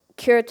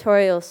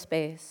Curatorial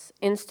space,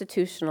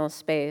 institutional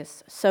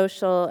space,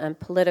 social and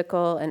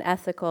political and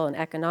ethical and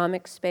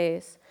economic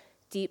space,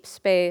 deep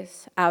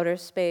space, outer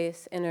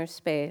space, inner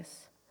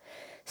space.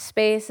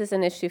 Space is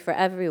an issue for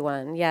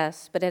everyone,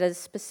 yes, but it has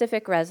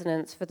specific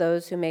resonance for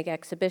those who make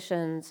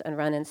exhibitions and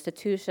run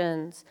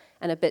institutions,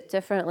 and a bit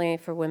differently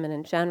for women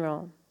in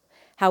general.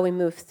 How we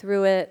move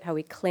through it, how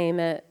we claim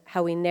it,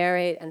 how we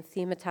narrate and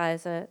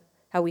thematize it,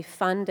 how we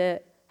fund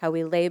it, how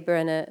we labor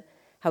in it,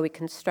 how we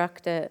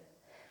construct it,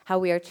 how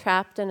we are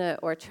trapped in it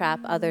or trap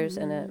others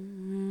in it.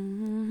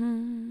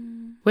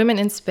 Women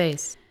in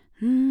Space,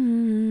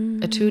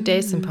 a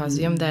 2-day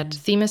symposium that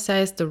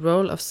themacized the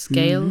role of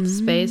scale,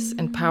 space,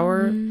 and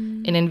power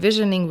in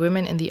envisioning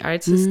women in the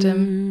art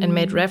system and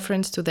made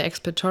reference to the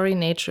exploratory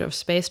nature of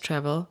space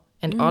travel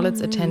and all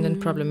its attendant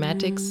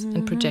problematics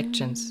and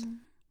projections.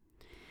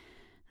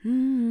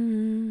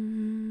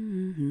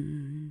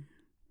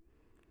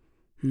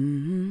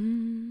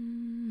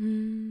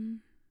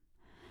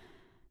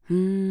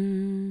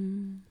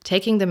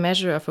 Taking the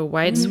measure of a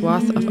wide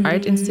swath of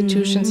art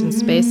institutions and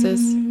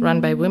spaces run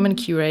by women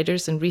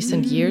curators in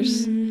recent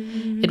years,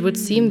 it would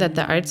seem that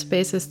the art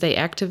spaces they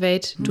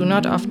activate do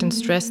not often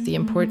stress the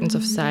importance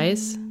of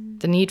size,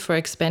 the need for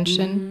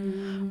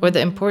expansion, or the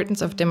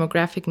importance of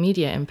demographic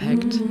media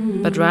impact,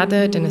 but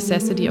rather the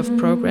necessity of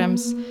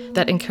programs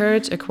that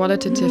encourage a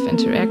qualitative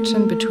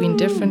interaction between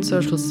different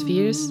social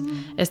spheres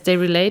as they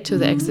relate to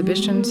the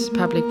exhibitions,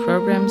 public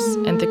programs,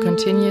 and the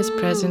continuous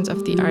presence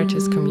of the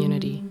artist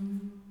community.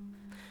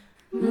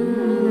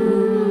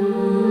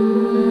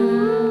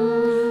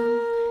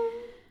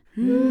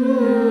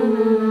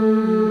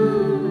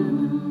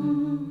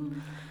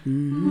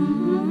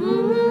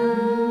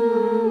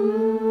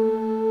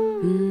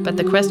 But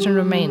the question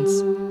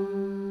remains,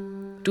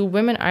 do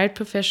women art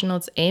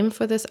professionals aim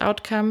for this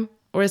outcome,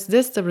 or is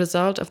this the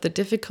result of the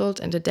difficult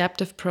and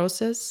adaptive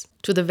process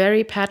to the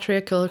very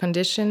patriarchal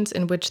conditions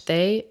in which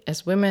they,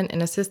 as women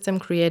in a system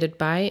created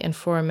by and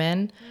for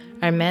men,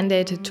 are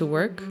mandated to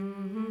work?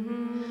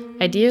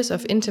 Ideas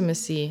of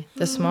intimacy,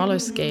 the smaller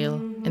scale,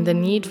 and the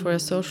need for a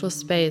social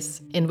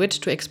space in which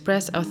to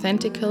express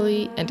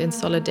authentically and in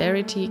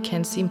solidarity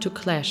can seem to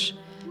clash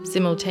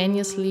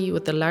simultaneously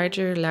with the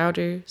larger,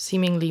 louder,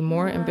 seemingly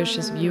more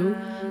ambitious view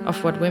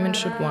of what women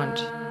should want.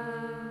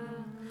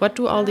 What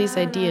do all these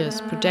ideas,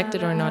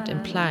 projected or not,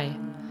 imply?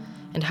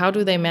 And how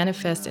do they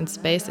manifest in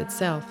space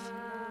itself?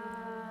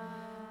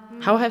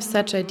 How have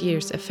such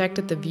ideas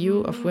affected the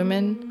view of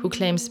women who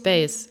claim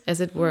space,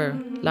 as it were,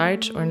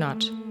 large or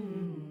not?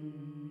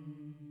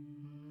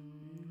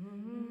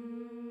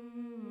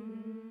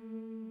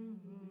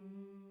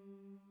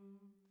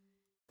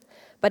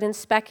 But in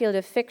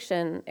speculative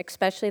fiction,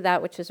 especially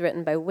that which is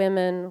written by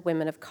women,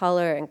 women of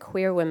color, and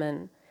queer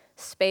women,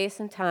 space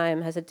and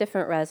time has a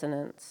different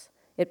resonance.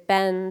 It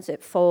bends,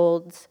 it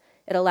folds,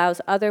 it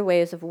allows other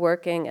ways of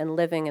working and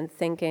living and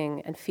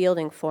thinking and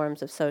fielding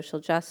forms of social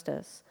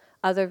justice,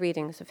 other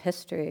readings of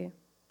history.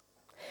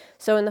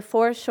 So in the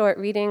 4 short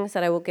readings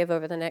that I will give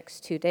over the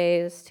next 2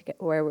 days,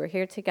 where we're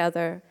here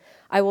together,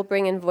 I will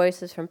bring in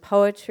voices from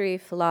poetry,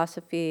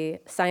 philosophy,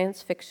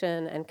 science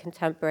fiction, and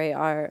contemporary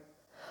art,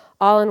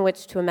 all in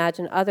which to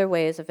imagine other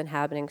ways of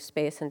inhabiting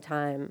space and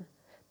time,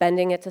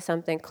 bending it to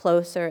something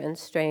closer and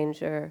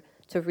stranger,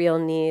 to real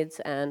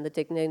needs and the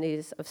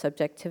dignities of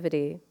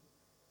subjectivity.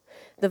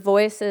 The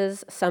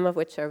voices, some of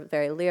which are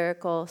very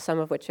lyrical, some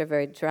of which are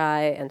very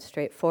dry and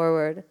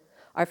straightforward,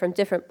 are from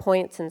different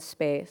points in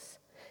space.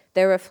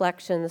 Their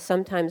reflections,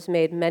 sometimes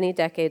made many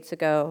decades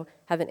ago,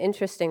 have an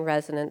interesting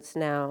resonance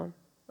now.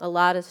 A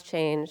lot has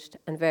changed,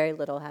 and very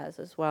little has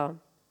as well.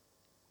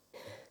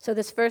 So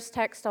this first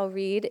text I'll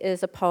read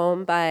is a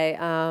poem by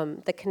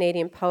the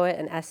Canadian poet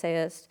and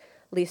essayist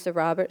Lisa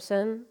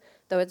Robertson.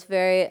 Though it's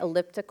very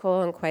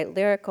elliptical and quite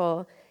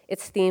lyrical,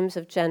 its themes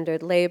of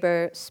gendered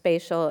labor,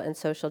 spatial and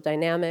social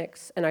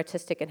dynamics, and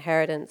artistic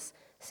inheritance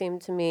seem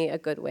to me a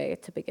good way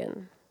to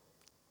begin.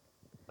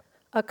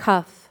 A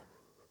cuff.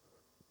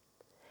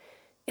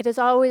 It is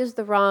always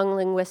the wrong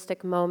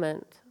linguistic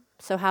moment,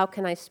 so how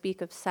can I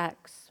speak of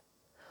sex?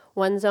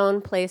 One's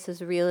own place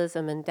is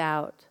realism and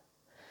doubt.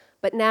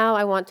 But now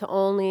I want to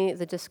only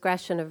the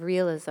discretion of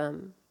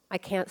realism. I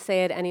can't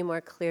say it any more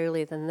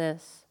clearly than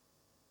this.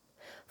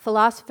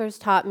 Philosophers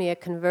taught me a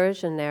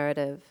conversion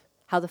narrative,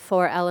 how the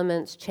 4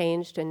 elements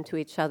changed into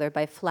each other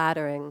by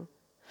flattering.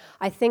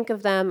 I think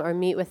of them or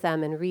meet with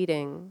them in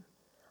reading.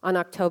 On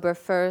October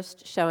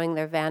 1st, showing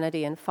their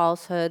vanity and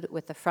falsehood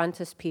with the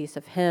frontispiece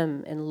of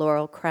him in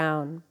laurel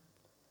crown.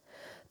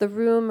 The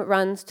room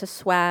runs to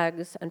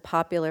swags and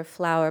popular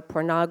flower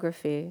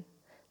pornography.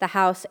 The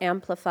house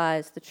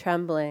amplifies the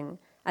trembling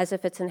as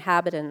if its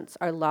inhabitants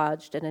are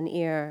lodged in an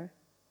ear.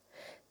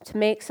 To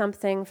make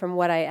something from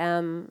what I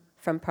am,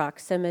 from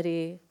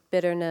proximity,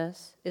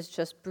 bitterness, is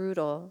just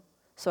brutal,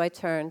 so I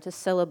turn to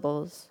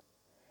syllables.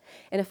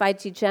 And if I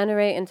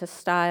degenerate into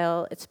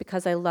style, it's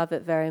because I love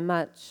it very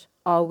much,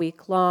 all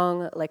week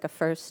long, like a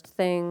first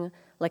thing,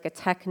 like a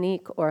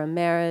technique or a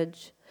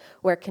marriage,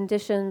 where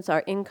conditions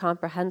are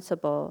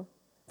incomprehensible,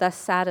 thus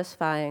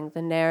satisfying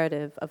the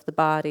narrative of the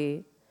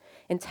body,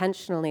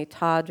 intentionally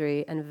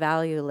tawdry and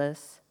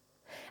valueless.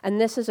 And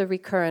this is a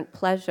recurrent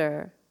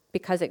pleasure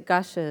because it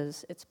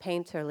gushes, it's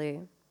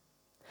painterly.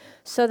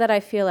 So that I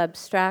feel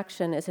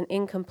abstraction is an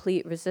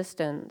incomplete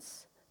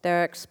resistance.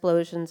 There are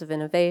explosions of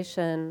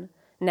innovation,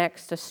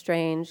 next a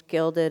strange,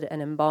 gilded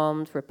and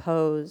embalmed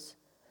repose,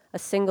 a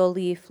single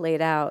leaf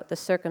laid out, the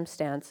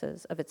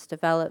circumstances of its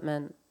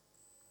development.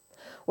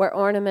 Where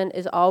ornament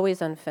is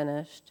always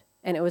unfinished,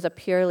 and it was a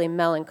purely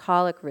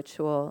melancholic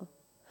ritual,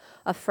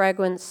 a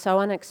fragrance so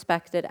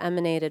unexpected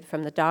emanated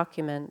from the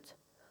document,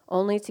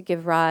 only to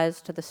give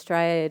rise to the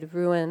striated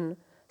ruin,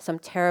 some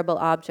terrible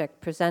object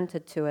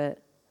presented to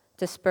it,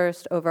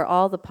 dispersed over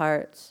all the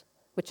parts,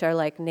 which are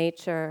like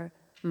nature,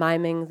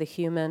 miming the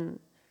human.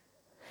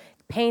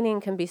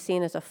 Painting can be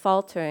seen as a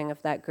faltering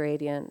of that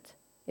gradient,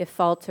 if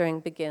faltering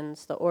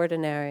begins the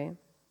ordinary.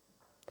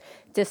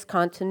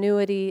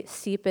 Discontinuity,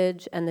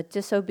 seepage, and the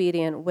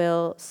disobedient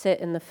will sit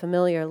in the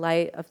familiar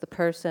light of the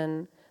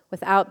person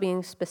without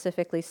being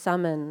specifically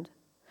summoned.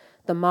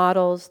 The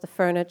models, the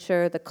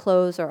furniture, the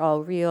clothes are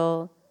all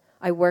real.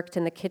 I worked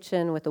in the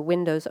kitchen with the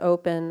windows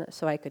open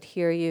so I could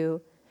hear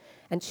you.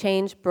 And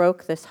change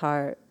broke this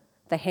heart,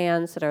 the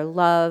hands that are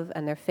love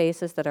and their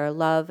faces that are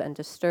love and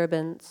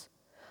disturbance.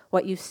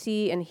 What you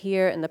see and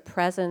hear in the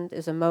present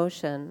is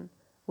emotion.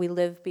 We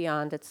live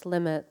beyond its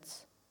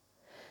limits.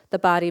 The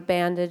body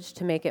bandaged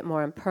to make it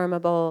more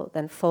impermeable,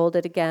 then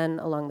folded again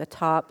along the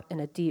top in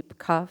a deep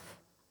cuff.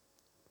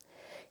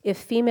 If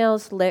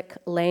females lick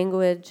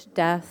language,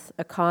 death,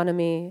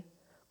 economy,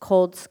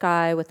 cold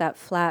sky with that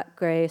flat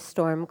gray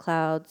storm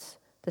clouds,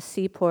 the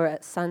seaport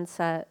at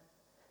sunset,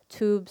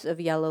 tubes of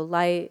yellow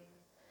light,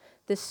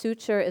 this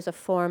suture is a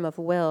form of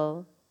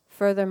will.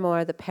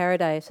 Furthermore, the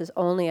paradise is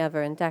only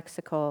ever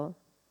indexical.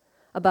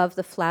 Above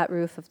the flat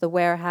roof of the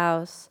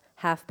warehouse,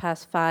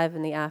 5:30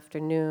 in the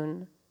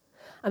afternoon.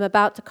 I'm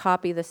about to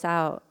copy this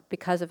out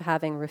because of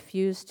having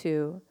refused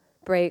to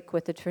break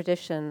with the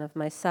tradition of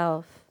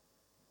myself.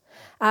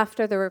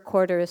 After the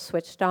recorder is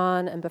switched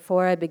on and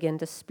before I begin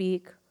to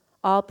speak,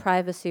 all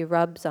privacy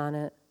rubs on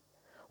it.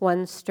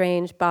 One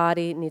strange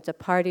body needs a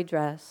party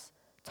dress,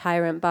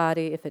 tyrant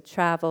body if it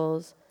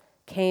travels,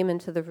 came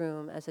into the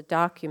room as a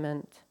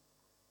document.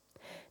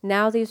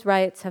 Now these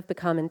rites have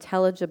become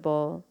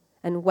intelligible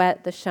and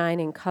wet the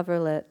shining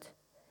coverlet.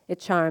 It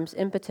charms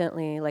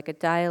impotently like a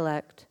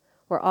dialect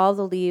where all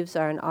the leaves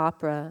are an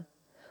opera,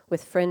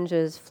 with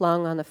fringes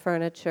flung on the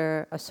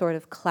furniture, a sort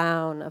of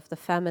clown of the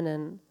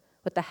feminine,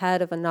 with the head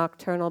of a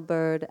nocturnal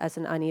bird as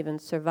an uneven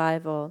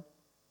survival.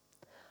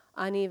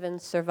 Uneven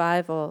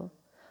survival,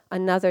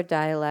 another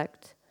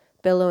dialect,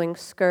 billowing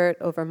skirt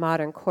over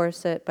modern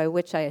corset by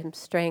which I am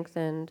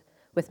strengthened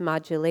with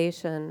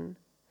modulation,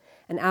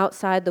 and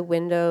outside the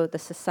window the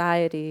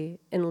society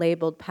in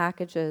labeled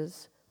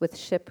packages with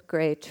ship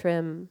gray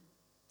trim.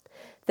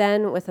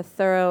 Then, with a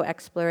thorough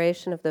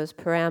exploration of those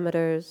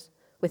parameters,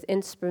 with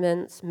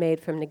instruments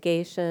made from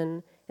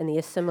negation and the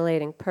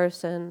assimilating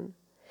person,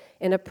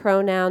 in a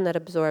pronoun that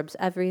absorbs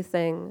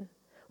everything,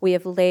 we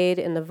have laid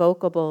in the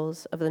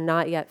vocables of the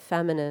not yet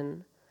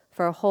feminine,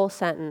 for a whole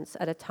sentence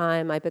at a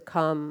time I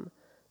become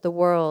the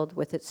world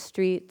with its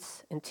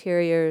streets,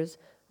 interiors,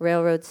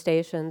 railroad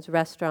stations,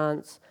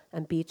 restaurants,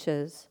 and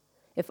beaches,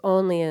 if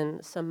only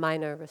in some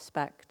minor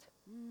respect.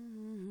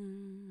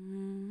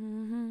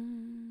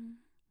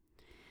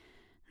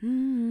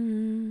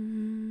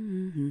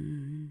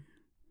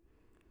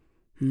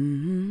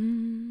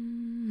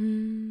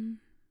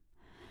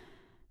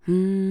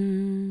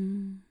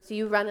 So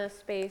you run a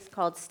space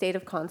called State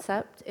of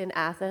Concept in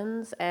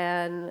Athens,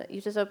 and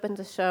you just opened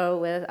a show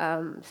with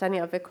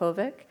Sanja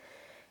Vikovic.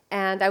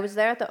 And I was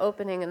there at the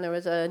opening, and there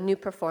was a new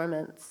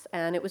performance,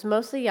 and it was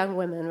mostly young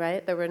women,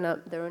 right? There were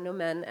no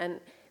men, and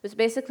it was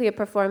basically a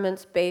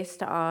performance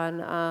based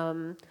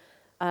on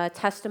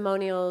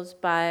testimonials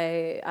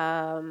by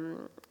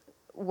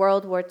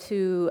World War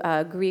II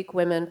Greek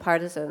women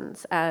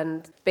partisans,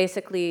 and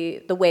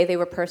basically the way they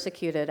were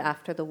persecuted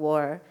after the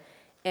war.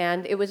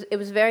 And it was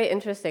very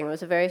interesting. It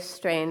was a very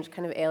strange,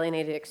 kind of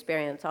alienated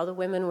experience. All the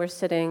women were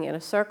sitting in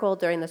a circle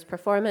during this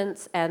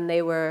performance, and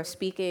they were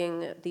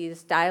speaking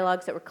these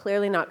dialogues that were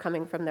clearly not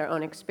coming from their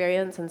own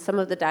experience. And some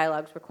of the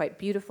dialogues were quite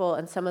beautiful,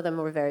 and some of them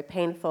were very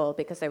painful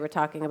because they were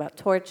talking about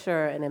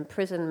torture and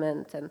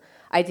imprisonment and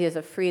ideas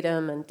of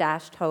freedom and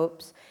dashed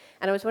hopes.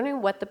 And I was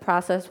wondering what the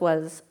process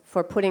was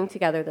for putting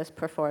together this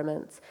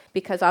performance,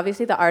 because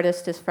obviously the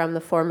artist is from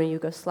the former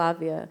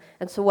Yugoslavia,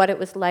 and so what it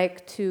was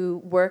like to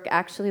work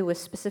actually with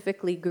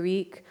specifically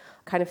Greek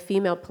kind of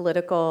female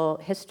political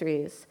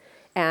histories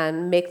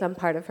and make them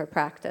part of her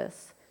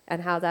practice,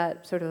 and how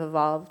that sort of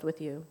evolved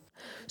with you.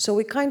 So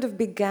we kind of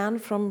began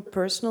from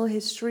personal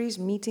histories,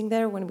 meeting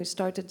there when we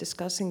started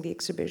discussing the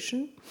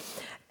exhibition.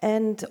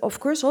 And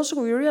of course,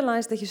 also we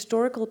realized the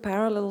historical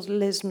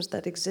parallelisms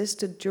that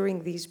existed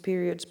during these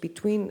periods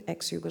between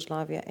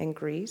ex-Yugoslavia and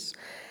Greece.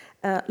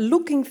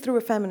 looking through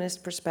a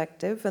feminist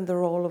perspective and the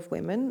role of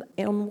women.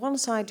 And on one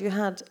side, you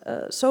had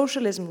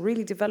socialism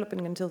really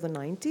developing until the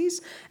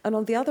 90s, and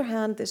on the other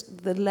hand,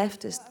 the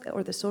leftist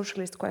or the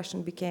socialist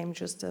question became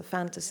just a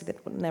fantasy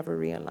that was never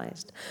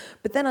realized.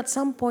 But then at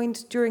some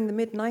point during the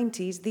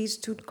mid-90s, these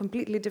two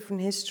completely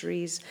different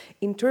histories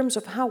in terms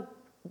of how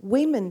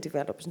women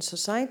develop in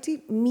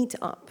society meet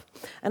up.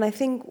 And I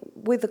think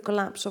with the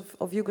collapse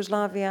of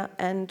Yugoslavia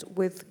and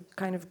with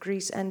kind of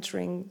Greece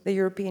entering the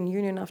European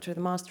Union after the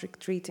Maastricht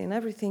Treaty and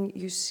everything,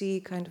 you see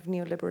kind of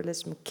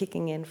neoliberalism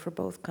kicking in for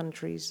both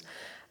countries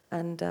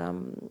and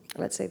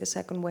let's say the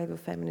second wave of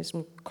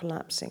feminism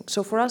collapsing.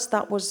 So for us,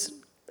 that was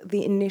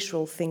the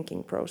initial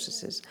thinking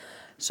processes.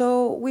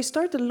 So we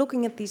started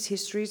looking at these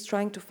histories,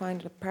 trying to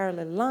find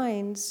parallel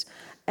lines.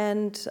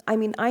 And I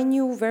mean, I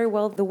knew very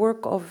well the work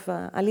of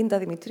Alinda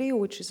Dimitriou,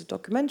 which is a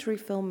documentary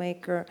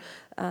filmmaker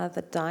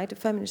that died, a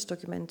feminist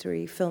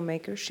documentary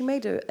filmmaker. She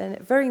made a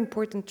very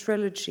important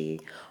trilogy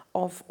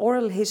of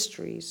oral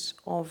histories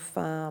of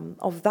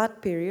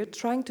that period,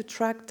 trying to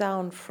track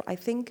down, I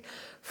think,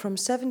 from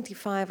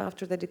 75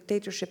 after the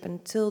dictatorship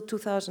until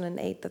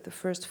 2008 that the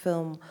first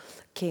film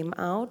came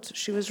out.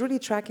 She was really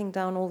tracking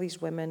down all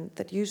these women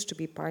that used to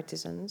be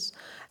partisans.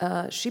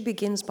 She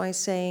begins by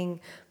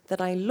saying that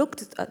I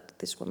looked at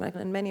this woman,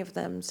 and many of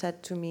them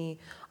said to me,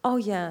 "Oh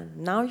yeah,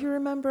 now you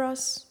remember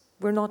us?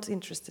 We're not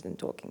interested in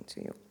talking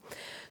to you."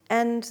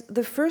 And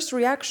the first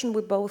reaction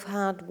we both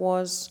had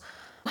was,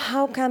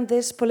 how can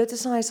this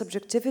politicized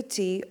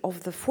subjectivity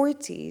of the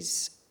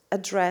 40s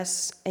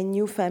address a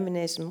new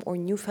feminism or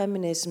new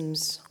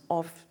feminisms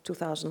of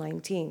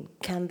 2019?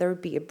 Can there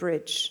be a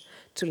bridge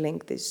to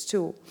link these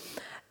two?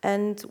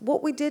 And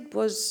what we did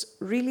was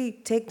really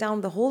take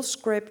down the whole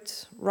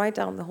script, write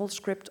down the whole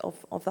script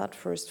of that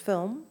first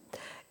film.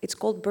 It's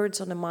called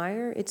Birds on a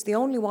Mire. It's the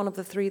only one of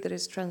the three that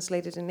is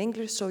translated in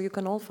English, so you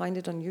can all find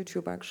it on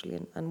YouTube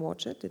actually and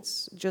watch it.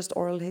 It's just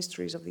oral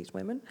histories of these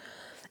women.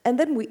 And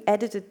then we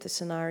edited the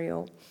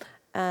scenario,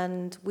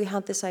 and we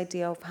had this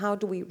idea of how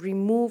do we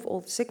remove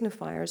all the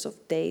signifiers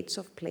of dates,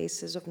 of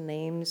places, of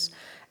names,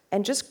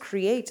 and just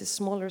create a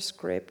smaller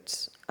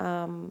script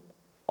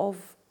of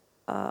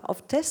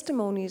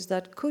testimonies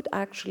that could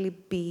actually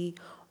be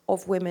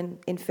of women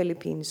in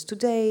Philippines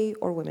today,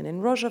 or women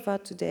in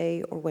Rojava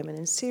today, or women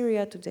in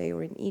Syria today,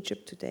 or in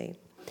Egypt today.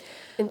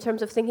 In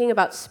terms of thinking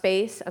about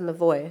space and the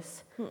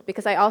voice,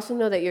 because I also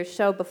know that your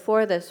show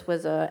before this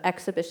was an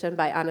exhibition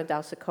by Anna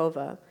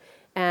Dalsakova,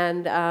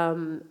 and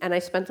I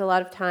spent a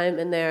lot of time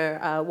in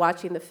there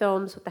watching the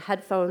films with the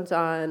headphones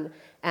on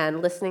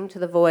and listening to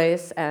the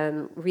voice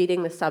and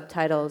reading the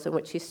subtitles in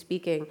which she's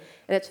speaking.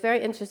 And it's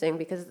very interesting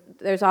because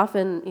there's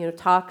often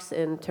talks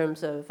in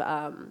terms of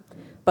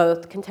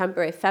both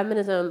contemporary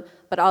feminism,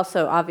 but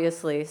also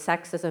obviously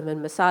sexism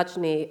and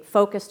misogyny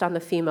focused on the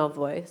female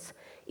voice.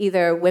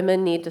 Either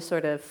women need to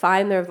sort of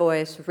find their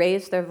voice,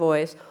 raise their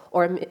voice,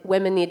 or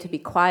women need to be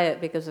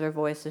quiet because their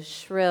voice is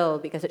shrill,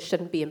 because it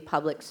shouldn't be in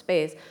public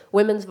space.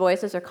 Women's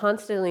voices are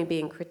constantly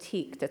being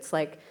critiqued. It's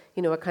like,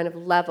 a kind of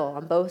level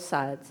on both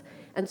sides.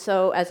 And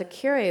so as a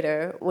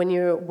curator, when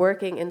you're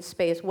working in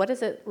space, what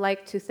is it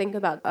like to think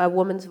about a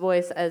woman's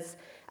voice as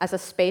a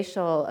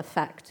spatial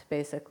effect,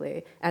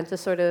 basically, and to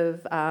sort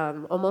of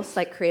almost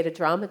like create a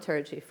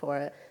dramaturgy for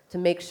it, to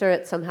make sure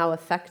it's somehow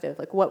effective?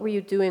 Like, what were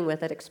you doing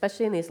with it,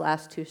 especially in these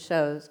last two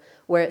shows,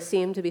 where it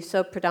seemed to be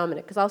so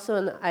predominant? Because also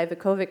in the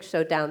Ivakovic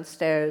show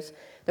downstairs,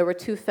 there were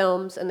two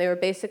films, and they were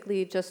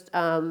basically just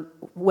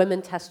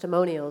women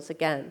testimonials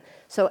again.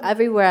 So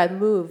everywhere I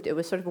moved, it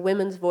was sort of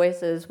women's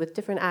voices with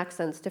different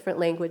accents, different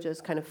languages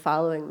kind of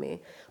following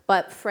me,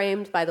 but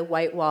framed by the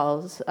white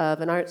walls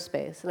of an art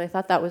space. And I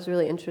thought that was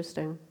really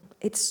interesting.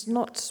 It's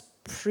not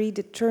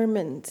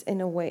predetermined in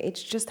a way. It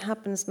just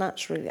happens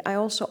naturally. I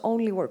also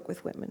only work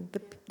with women.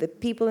 The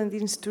people in the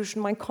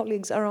institution, my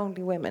colleagues, are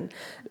only women.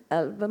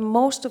 But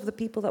most of the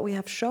people that we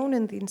have shown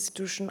in the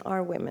institution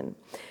are women.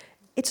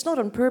 It's not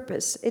on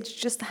purpose. It's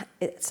just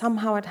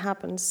somehow it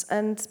happens.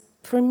 And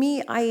for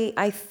me,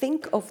 I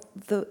think of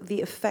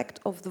the effect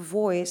of the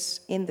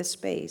voice in the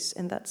space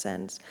in that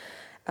sense,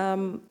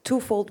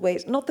 twofold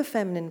ways. Not the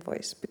feminine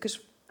voice, because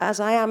as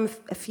I am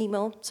a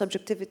female,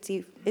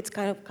 subjectivity, it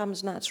kind of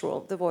comes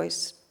natural. The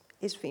voice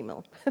is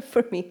female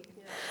for me.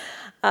 Yeah.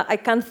 I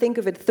can't think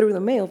of it through the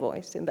male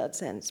voice in that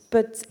sense.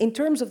 But in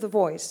terms of the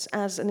voice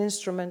as an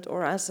instrument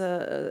or as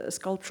a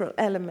sculptural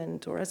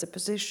element or as a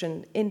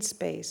position in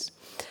space,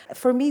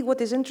 for me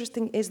what is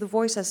interesting is the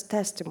voice as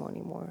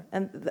testimony more.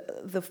 And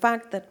the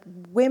fact that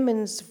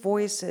women's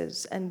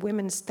voices and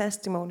women's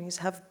testimonies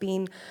have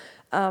been,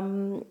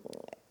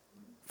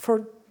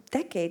 for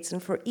decades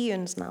and for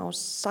eons now,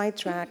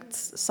 sidetracked,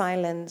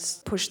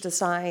 silenced, pushed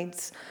aside,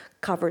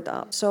 covered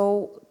up.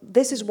 So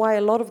this is why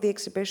a lot of the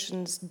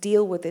exhibitions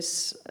deal with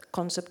this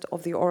concept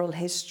of the oral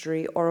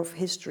history or of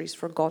histories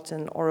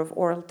forgotten or of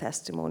oral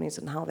testimonies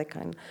and how they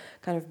can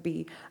kind of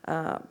be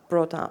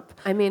brought up.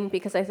 I mean,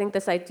 because I think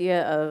this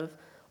idea of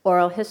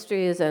oral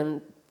histories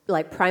and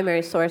like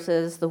primary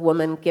sources, the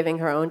woman giving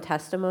her own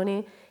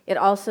testimony, it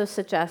also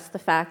suggests the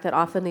fact that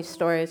often these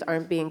stories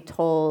aren't being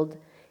told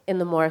in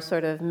the more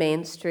sort of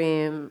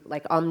mainstream,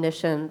 like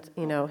omniscient,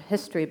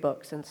 history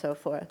books and so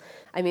forth.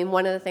 I mean,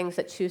 one of the things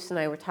that Chus and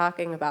I were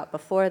talking about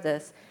before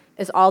this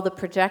is all the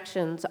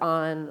projections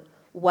on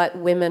what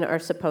women are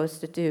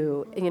supposed to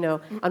do.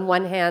 On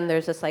one hand,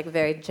 there's this like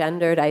very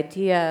gendered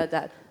idea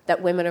that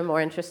women are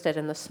more interested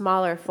in the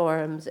smaller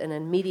forms and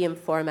in medium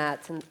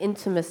formats and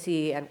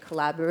intimacy and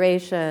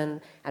collaboration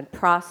and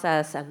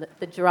process and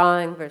the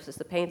drawing versus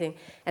the painting.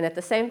 And at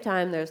the same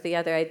time, there's the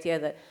other idea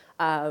that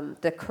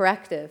the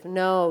corrective,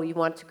 no, you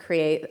want to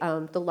create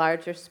the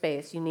larger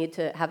space. You need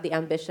to have the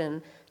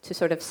ambition to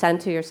sort of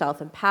center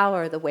yourself in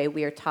power the way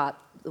we are taught,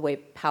 the way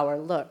power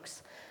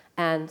looks.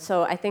 And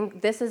so I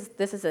think this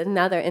is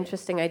another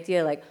interesting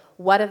idea, like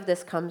what if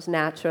this comes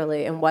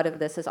naturally and what if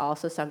this is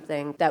also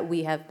something that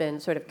we have been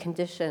sort of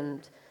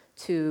conditioned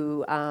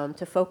to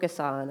focus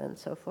on and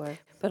so forth.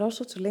 But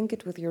also to link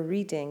it with your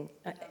reading,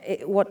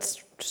 what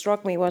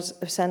struck me was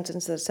a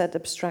sentence that said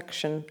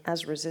abstraction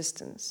as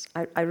resistance.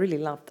 I really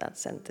loved that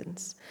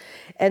sentence.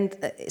 And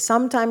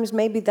sometimes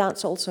maybe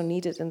that's also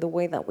needed in the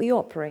way that we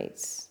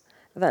operate,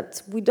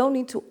 that we don't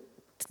need to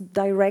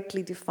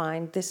directly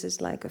define this is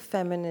like a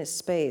feminist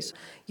space.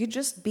 You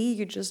just be,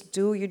 you just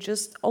do,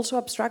 also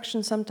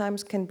abstraction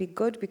sometimes can be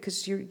good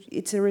because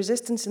it's a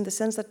resistance in the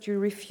sense that you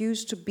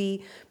refuse to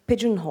be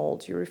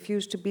pigeonholed, you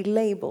refuse to be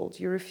labeled,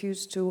 you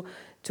refuse to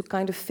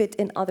kind of fit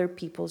in other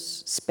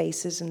people's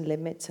spaces and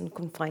limits and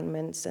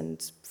confinements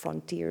and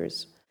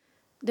frontiers.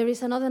 There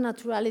is another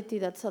naturality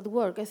that's at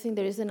work. I think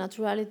there is the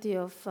naturality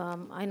of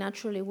I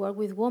naturally work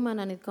with women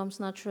and it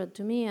comes natural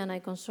to me and I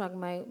construct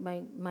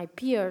my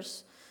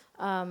peers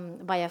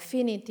by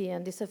affinity,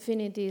 and this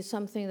affinity is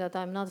something that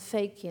I'm not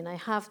faking. I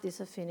have this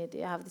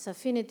affinity. I have this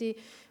affinity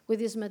with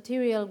this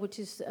material, which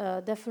is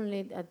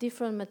definitely a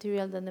different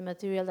material than the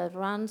material that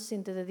runs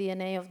into the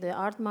DNA of the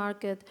art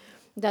market,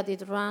 that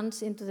it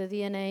runs into the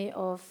DNA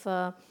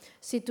of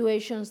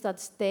situations that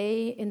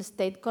stay in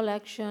state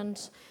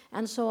collections,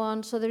 and so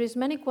on. So there is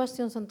many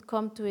questions that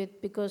come to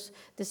it because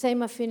the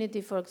same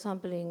affinity, for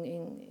example,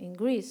 in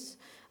Greece,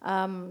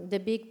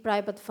 the big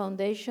private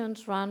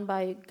foundations run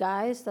by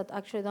guys that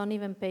actually don't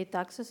even pay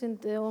taxes in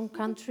their own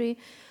country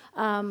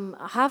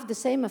have the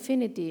same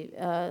affinity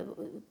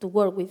to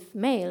work with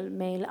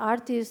male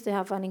artists. They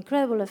have an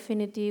incredible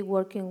affinity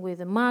working with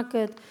the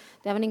market.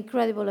 They have an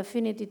incredible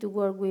affinity to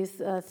work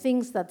with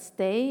things that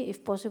stay,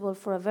 if possible,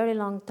 for a very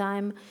long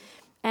time.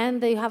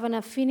 And they have an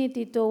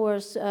affinity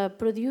towards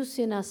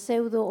producing a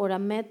pseudo or a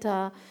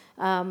meta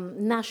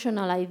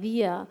national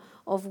idea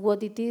of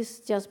what it is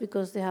just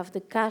because they have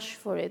the cash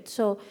for it.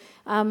 So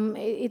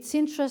it's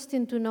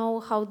interesting to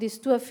know how these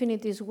two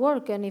affinities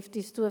work and if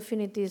these two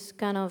affinities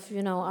kind of,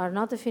 are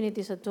not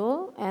affinities at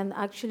all. And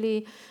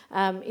actually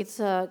it's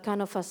a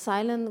kind of a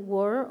silent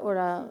war or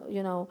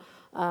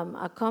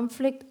a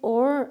conflict,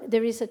 or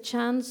there is a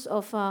chance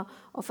of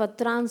a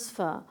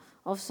transfer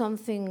of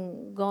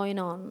something going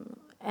on.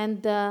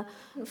 And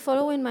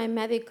following my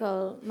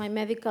medical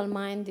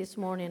mind this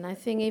morning, I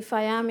think if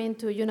I am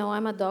into,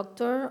 I'm a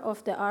doctor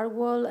of the art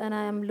world and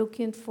I am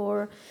looking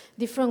for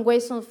different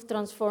ways of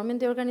transforming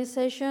the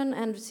organization.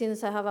 And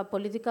since I have a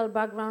political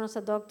background as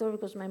a doctor,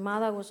 because my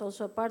mother was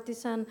also a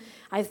partisan,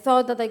 I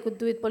thought that I could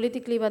do it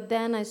politically, but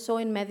then I saw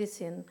in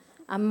medicine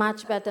a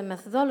much better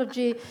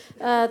methodology,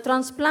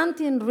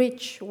 transplanting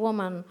rich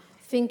women,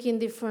 thinking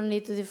differently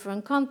to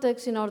different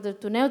contexts in order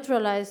to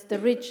neutralize the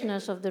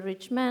richness of the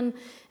rich man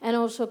and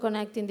also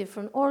connecting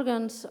different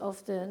organs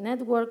of the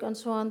network and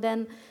so on.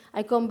 Then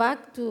I come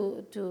back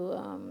to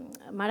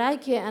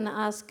Mareike and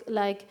ask,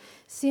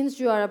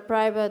 since you are a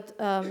private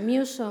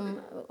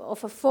museum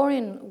of a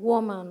foreign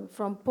woman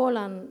from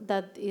Poland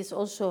that is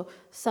also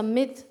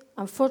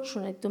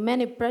unfortunately, to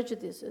many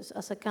prejudices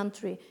as a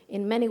country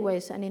in many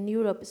ways, and in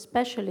Europe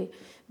especially,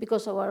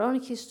 because of our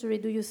own history,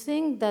 do you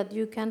think that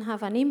you can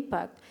have an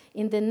impact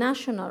in the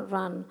national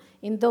run,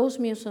 in those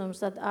museums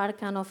that are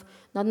kind of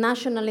not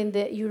national in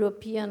the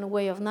European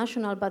way of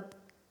national, but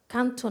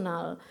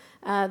cantonal,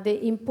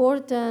 the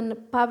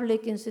important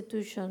public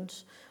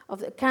institutions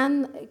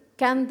can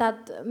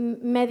that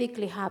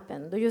medically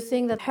happen? Do you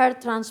think that hair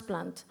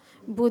transplant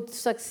would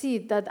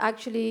succeed, that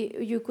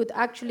actually you could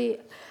actually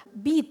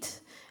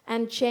beat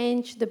and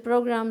change the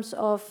programs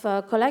of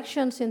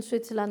collections in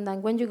Switzerland?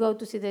 And when you go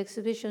to see the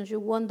exhibitions, you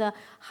wonder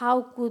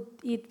how could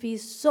it be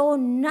so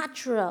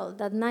natural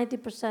that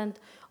 90%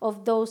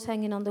 of those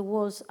hanging on the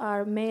walls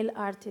are male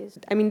artists?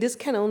 I mean, this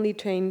can only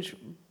change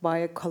by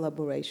a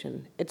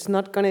collaboration. It's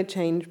not going to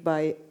change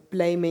by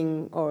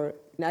blaming or...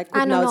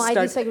 I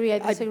disagree.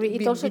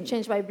 It also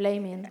changed by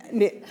blaming.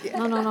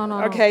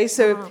 No. Okay,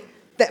 so...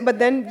 But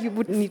then you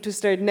would need to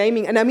start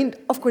naming. And I mean,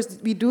 of course,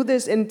 we do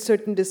this in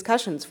certain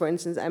discussions. For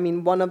instance, I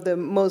mean, one of the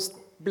most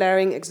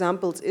blaring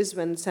examples is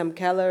when Sam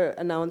Keller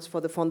announced for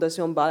the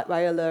Fondation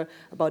Bayerle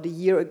about a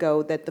year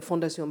ago that the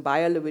Fondation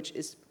Bayerle, which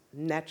is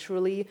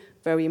naturally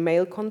very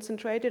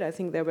male-concentrated, I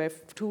think there were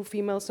 2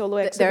 female solo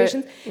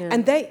exhibitions,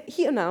 and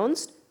he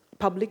announced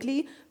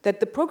publicly that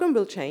the program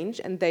will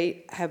change, and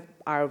they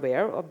are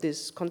aware of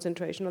this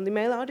concentration on the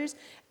male artists,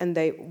 and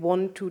they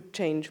want to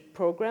change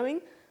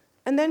programming.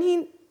 And then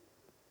he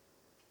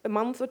a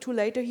month or two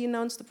later, he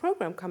announced the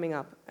program coming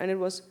up, and it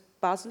was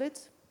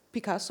Baselitz,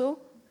 Picasso,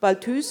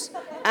 Balthus,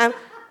 and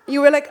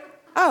you were like,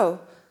 oh,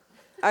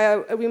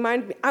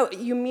 remind me. Oh,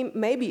 you mean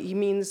maybe he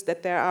means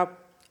that there are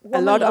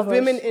a lot of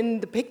women in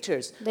the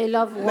pictures. They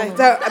love women.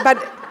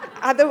 But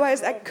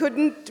otherwise, I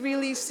couldn't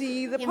really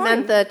see the He point.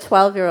 meant the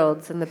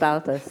 12-year-olds in the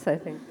Balthus, I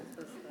think.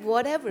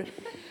 Whatever.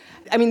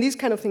 I mean, these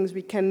kind of things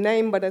we can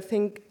name, but I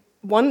think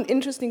one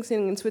interesting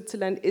thing in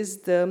Switzerland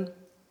is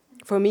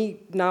for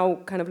me now,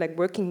 kind of like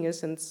working here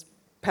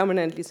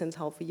permanently since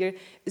half a year,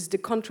 is the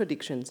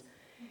contradictions.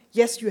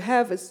 Yes, you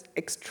have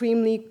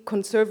extremely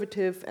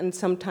conservative and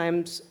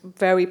sometimes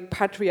very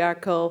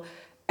patriarchal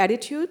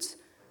attitudes.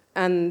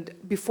 And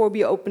before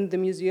we opened the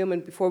museum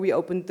and before we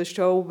opened the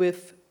show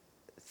with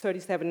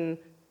 37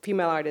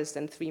 female artists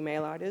and 3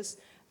 male artists,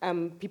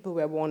 people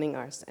were warning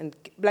us and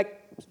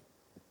like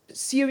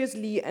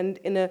seriously and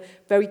in a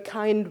very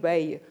kind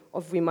way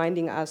of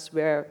reminding us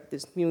where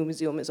this new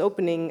museum is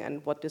opening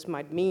and what this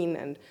might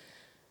mean.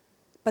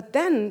 But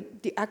then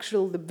the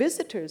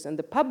visitors and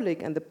the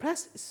public and the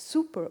press is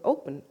super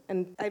open.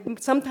 And I'm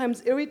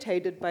sometimes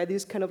irritated by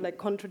these kind of like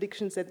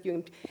contradictions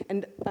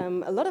and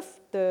a lot of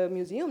the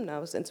museum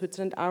now in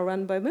Switzerland are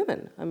run by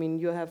women. I mean,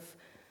 you have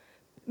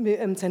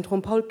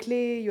Zentrum Paul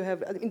Klee, you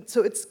have,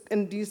 so it's,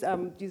 and these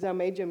are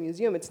major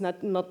museums. It's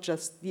not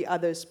just the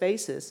other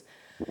spaces.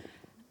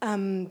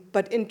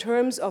 But in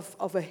terms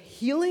of a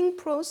healing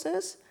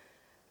process,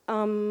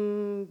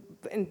 and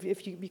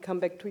if we come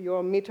back to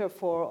your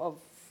metaphor of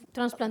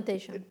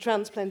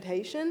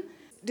transplantation,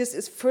 this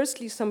is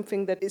firstly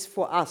something that is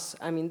for us.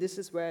 I mean, this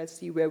is where I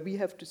see where we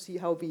have to see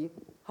how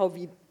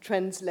we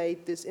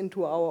translate this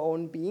into our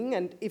own being,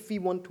 and if we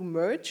want to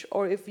merge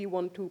or if we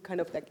want to kind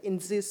of like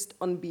insist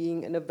on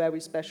being in a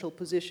very special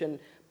position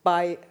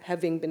by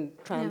having been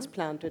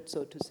transplanted,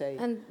 so to say.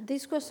 And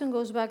this question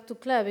goes back to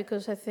Claire,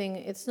 because I think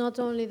it's not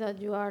only that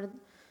you are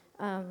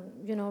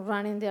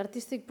running the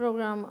artistic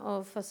program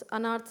of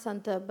an art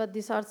center, but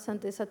this art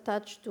center is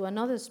attached to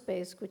another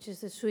space, which is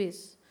the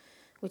Swiss,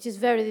 which is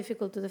very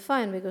difficult to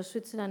define because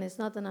Switzerland is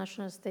not a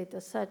national state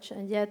as such,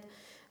 and yet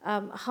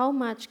how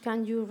much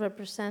can you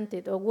represent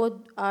it, or what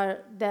are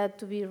there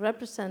to be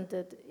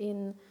represented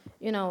in,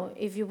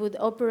 if you would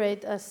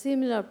operate a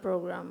similar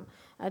program,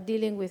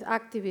 dealing with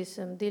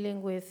activism,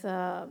 dealing with,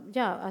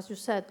 as you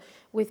said,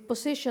 with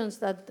positions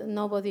that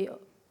nobody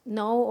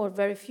know or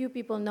very few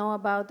people know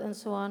about and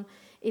so on.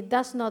 It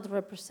does not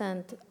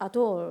represent at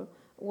all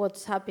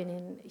what's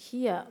happening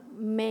here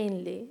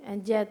mainly,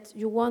 and yet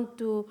you want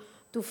to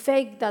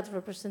fake that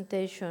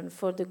representation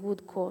for the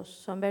good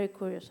cause. So I'm very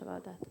curious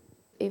about that.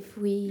 If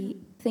we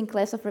think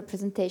less of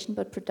representation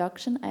but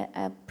production,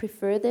 I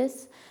prefer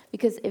this,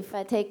 because if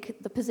I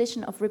take the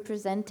position of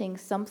representing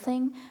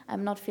something,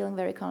 I'm not feeling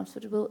very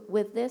comfortable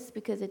with this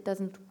because it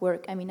doesn't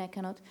work. I mean, I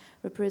cannot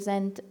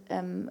represent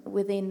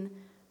within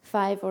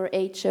 5 or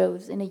 8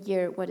 shows in a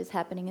year what is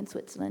happening in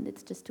Switzerland.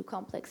 It's just too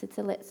complex. It's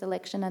a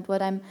selection, and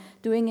what I'm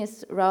doing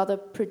is rather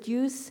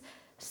produce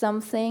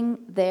something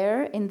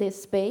there in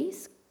this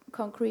space,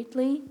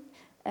 concretely,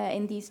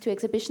 in these 2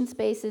 exhibition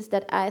spaces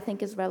that I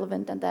think is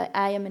relevant and that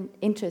I am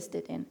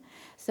interested in.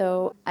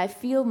 So I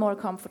feel more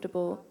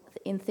comfortable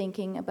in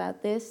thinking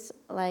about this,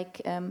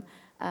 like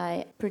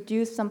I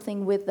produce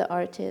something with the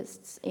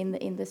artists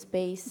in the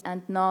space,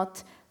 and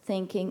not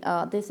thinking,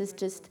 this is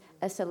just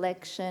a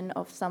selection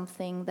of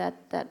something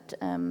that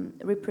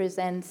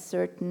represents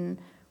certain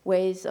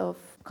ways of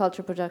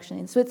cultural production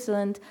in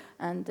Switzerland,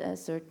 and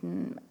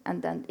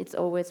then it's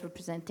always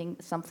representing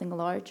something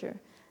larger.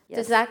 Yes.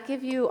 Does that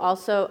give you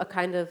also a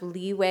kind of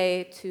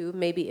leeway to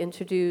maybe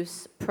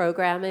introduce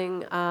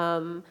programming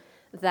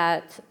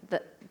that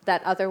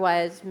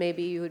otherwise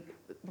maybe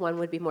one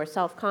would be more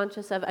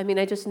self-conscious of? I mean,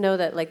 I just know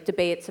that like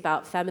debates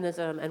about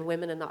feminism and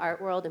women in the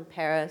art world in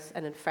Paris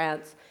and in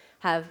France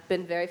have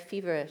been very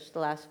feverish the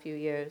last few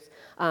years,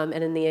 and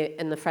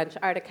in the French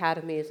art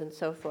academies and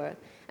so forth.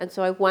 And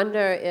so I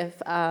wonder if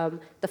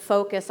the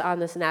focus on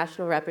this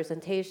national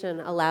representation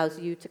allows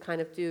you to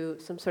kind of do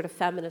some sort of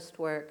feminist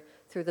work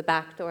through the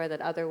back door that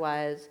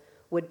otherwise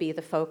would be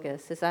the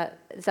focus. Is that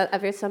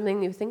ever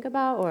something you think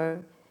about,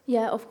 or?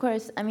 Yeah, of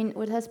course. I mean,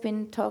 what has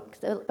been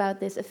talked about,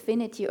 this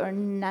affinity or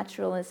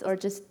naturalness or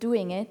just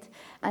doing it,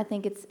 I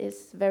think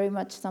it's very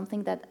much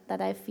something that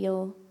I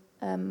feel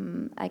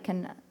I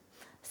can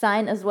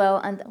sign as well.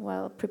 And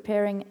while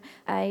preparing,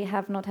 I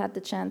have not had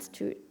the chance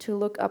to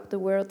look up the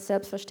word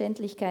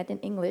Selbstverständlichkeit in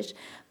English,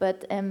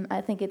 but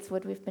I think it's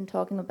what we've been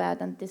talking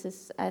about, and this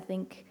is, I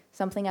think,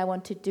 something I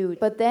want to do.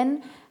 But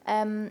then,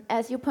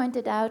 as you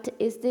pointed out,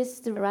 is this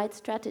the right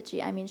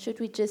strategy? I mean, should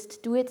we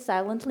just do it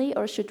silently,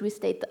 or should we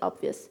state the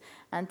obvious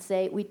and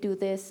say we do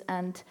this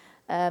and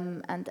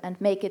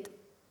make it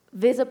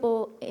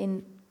visible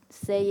in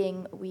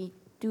saying we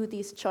do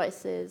these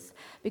choices?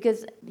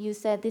 Because you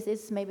said this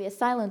is maybe a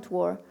silent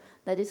war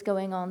that is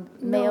going on.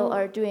 No. Male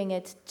are doing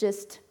it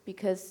just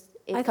because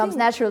it comes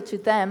natural to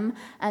them,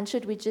 and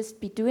should we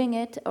just be doing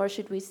it, or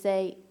should we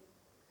say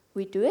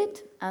we do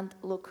it, and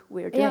look,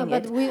 we're doing Yeah,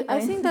 but it. I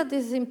think that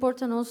is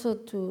important also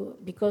to,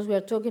 because we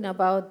are talking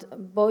about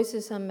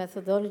voices and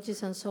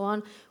methodologies and so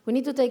on, we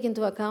need to take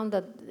into account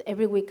that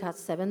every week has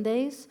 7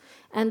 days,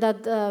 and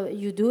that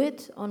you do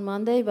it on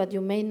Monday, but you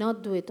may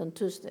not do it on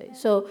Tuesday.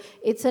 So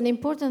it's an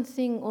important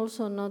thing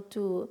also not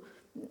to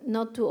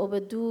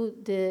overdo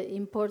the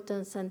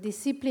importance and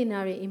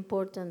disciplinary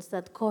importance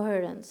that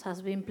coherence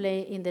has been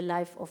playing in the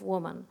life of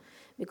women,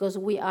 because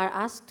we are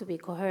asked to be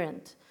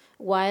coherent,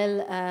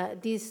 while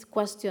this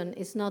question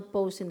is not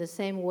posed in the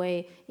same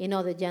way in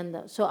other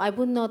genders. So I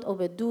would not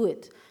overdo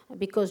it,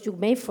 because you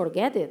may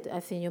forget it. I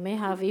think you may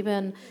have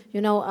even,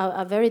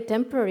 a very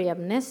temporary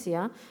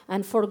amnesia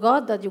and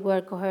forgot that you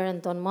were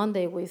coherent on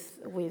Monday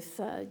with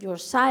your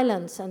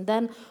silence, and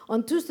then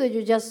on Tuesday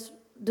you just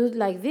do it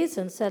like this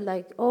and said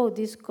like, oh,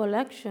 this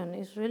collection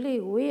is really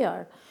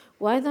weird.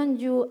 Why don't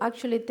you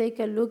actually take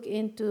a look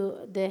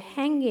into the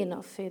hanging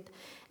of it,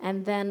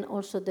 and then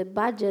also the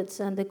budgets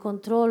and the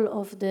control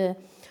of the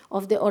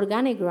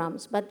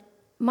organigrams? But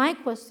my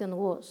question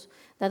was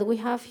that we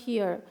have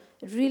here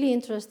really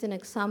interesting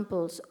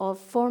examples of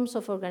forms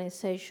of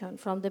organization,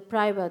 from the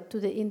private to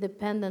the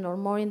independent, or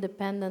more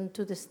independent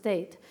to the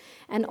state.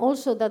 And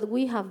also that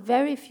we have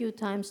very few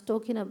times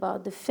talking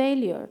about the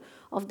failure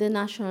of the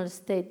national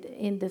state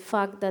in the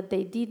fact that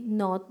they did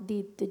not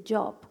do the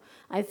job.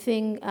 I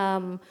think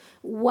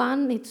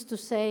one needs to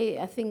say,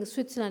 I think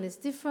Switzerland is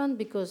different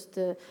because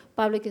the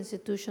public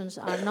institutions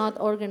are not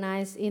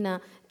organized in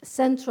a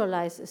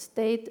centralized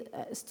state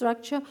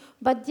structure,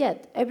 but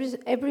yet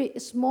every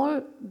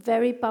small,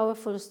 very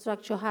powerful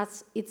structure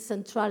has its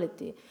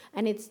centrality,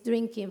 and it's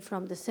drinking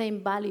from the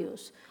same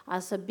values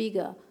as a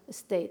bigger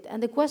state.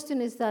 And the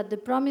question is that the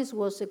promise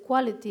was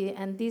equality,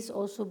 and this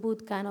also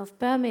would kind of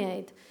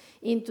permeate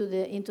into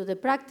the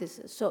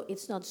practices. So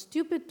it's not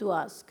stupid to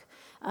ask,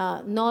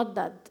 not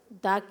that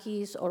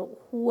Dakis or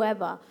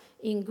whoever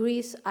in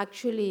Greece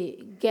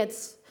actually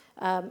gets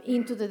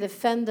into the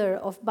defender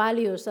of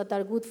values that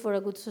are good for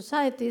a good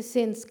society,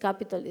 since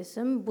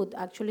capitalism would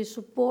actually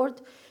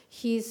support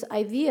his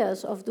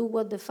ideas of do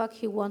what the fuck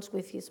he wants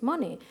with his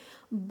money.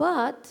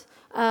 But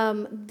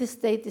the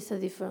state is a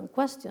different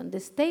question. The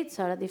states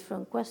are a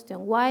different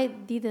question. Why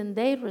didn't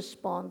they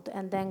respond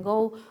and then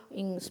go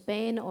in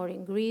Spain or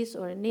in Greece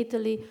or in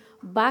Italy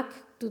back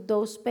to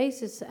those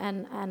spaces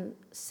and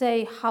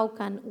say, how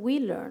can we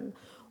learn?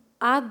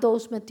 Are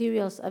those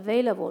materials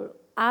available?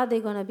 Are they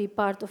going to be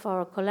part of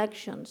our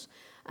collections?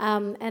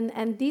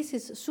 And this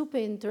is super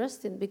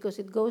interesting, because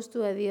it goes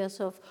to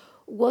ideas of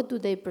what do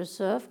they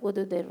preserve, what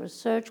do they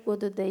research, what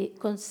do they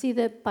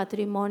consider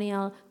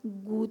patrimonial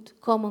good,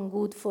 common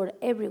good for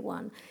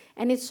everyone.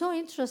 And it's so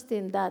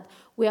interesting that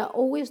we are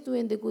always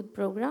doing the good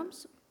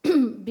programs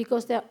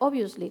because they're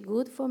obviously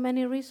good for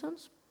many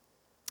reasons,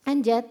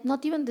 and yet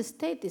not even the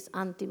state is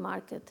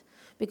anti-market,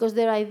 because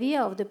their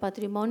idea of the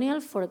patrimonial,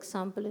 for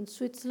example, in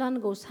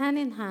Switzerland, goes hand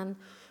in hand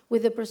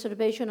with the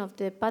preservation of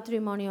the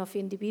patrimony of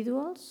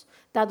individuals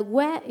that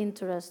were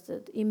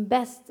interested,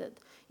 invested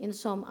in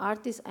some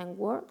artists and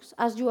works.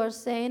 As you are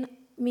saying,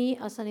 me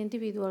as an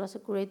individual, as a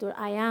curator,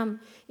 I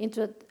am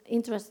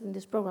interested in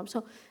this program.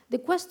 So the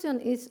question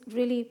is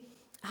really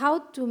how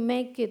to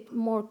make it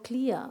more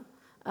clear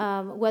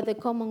what the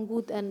common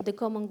good and the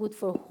common good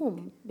for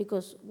whom,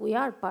 because we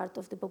are part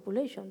of the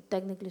population,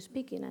 technically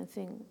speaking, I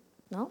think,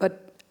 no?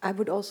 But I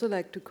would also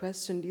like to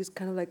question these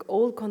kind of like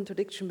old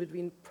contradiction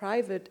between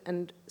private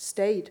and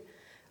state,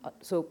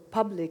 so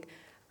public.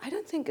 I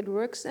don't think it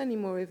works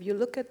anymore. If you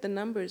look at the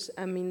numbers,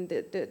 I mean,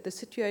 the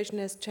situation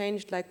has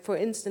changed. Like, for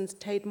instance,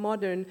 Tate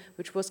Modern,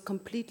 which was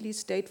completely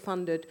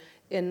state-funded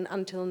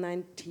until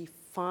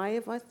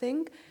 95, I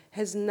think,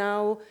 has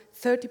now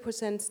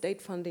 30%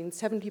 state funding,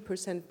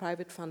 70%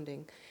 private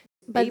funding.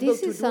 But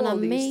this is an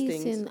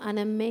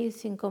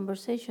amazing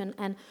conversation,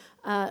 and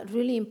a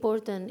really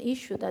important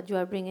issue that you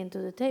are bringing to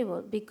the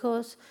table,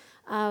 because,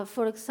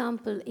 for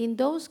example, in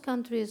those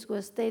countries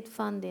where state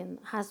funding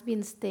has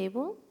been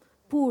stable,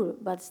 poor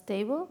but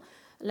stable,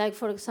 like,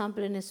 for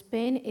example, in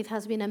Spain, it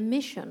has been a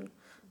mission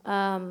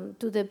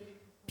to the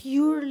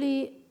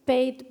purely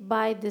paid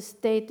by the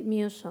state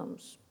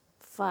museums,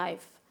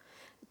 5,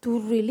 to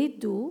really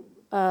do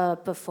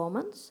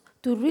performance,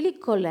 to really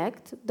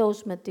collect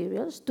those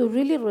materials, to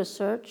really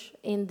research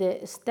in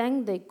the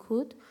extent they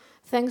could,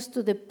 thanks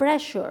to the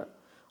pressure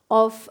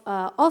of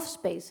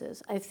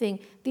spaces. I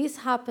think this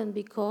happened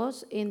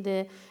because in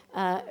the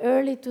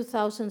early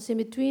 2000s, in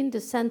between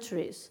the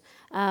centuries,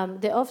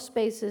 the off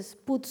spaces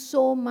put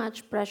so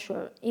much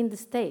pressure in the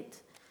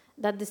state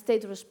that the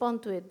state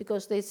respond to it,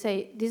 because they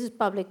say, this is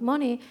public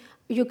money,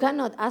 you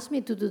cannot ask me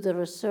to do the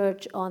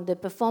research on the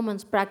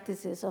performance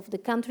practices of the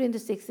country in the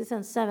 60s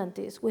and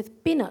 70s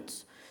with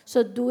peanuts.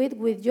 So do it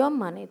with your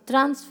money,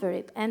 transfer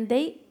it. And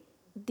they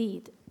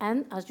did.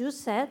 And as you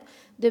said,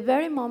 the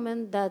very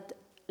moment that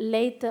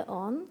later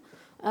on,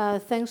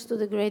 thanks to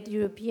the great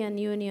European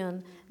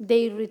Union,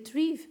 they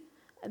retrieve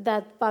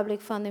that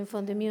public funding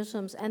from the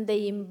museums and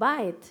they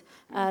invite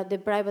the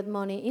private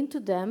money into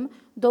them,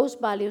 those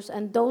values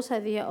and those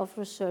ideas of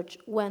research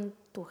went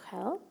to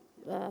hell.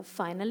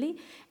 finally.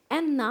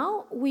 And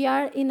now we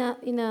are in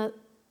a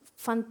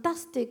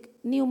fantastic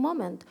new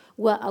moment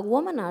where a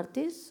woman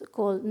artist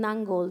called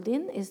Nan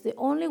Goldin is the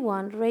only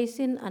one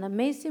raising an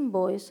amazing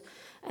voice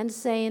and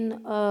saying,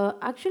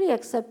 actually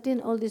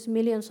accepting all these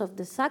millions of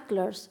the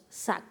Sacklers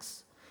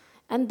sucks.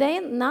 And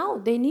then now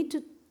they need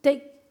to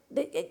take,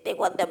 they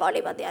want the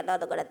money, but they are not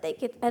going to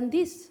take it. And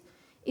this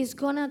is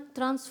going to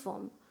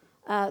transform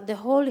the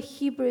whole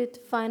hybrid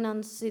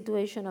finance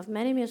situation of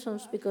many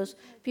museums, because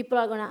people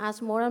are going to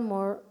ask more and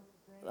more.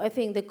 I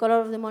think the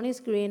color of the money is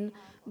green,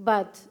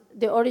 but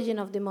the origin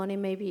of the money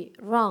may be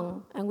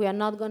wrong, and we are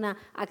not going to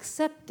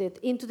accept it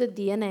into the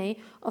DNA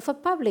of a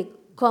public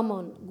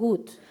common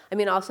good. I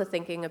mean, also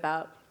thinking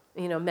about,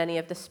 many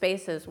of the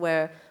spaces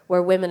where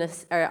women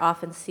are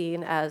often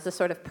seen as a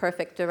sort of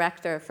perfect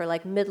director for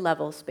like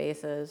mid-level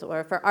spaces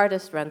or for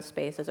artist-run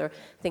spaces, or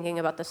thinking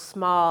about the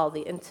small,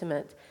 the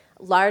intimate,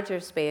 larger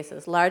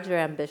spaces, larger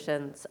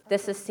ambitions.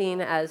 This is seen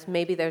as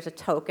maybe there's a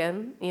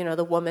token,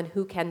 the woman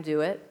who can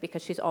do it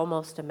because she's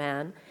almost a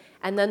man.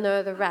 And then there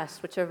are the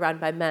rest, which are run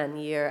by men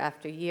year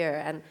after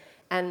year.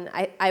 And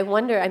I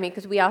wonder,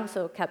 because we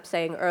also kept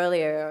saying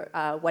earlier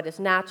what is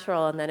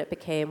natural, and then it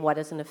became what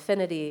is an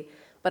affinity.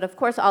 But of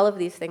course, all of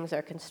these things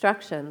are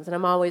constructions. And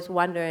I'm always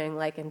wondering,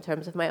 like in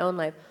terms of my own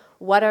life,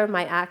 what are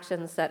my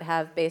actions that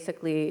have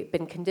basically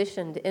been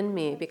conditioned in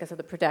me because of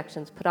the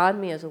projections put on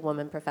me as a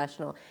woman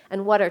professional,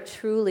 and what are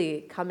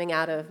truly coming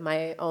out of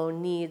my own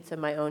needs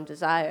and my own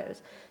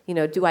desires?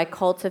 Do I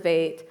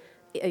cultivate,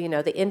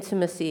 the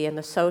intimacy and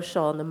the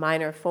social and the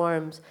minor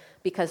forms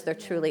because they're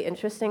truly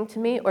interesting to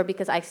me, or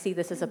because I see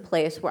this as a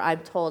place where I'm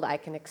told I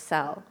can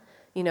excel?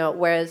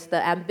 Whereas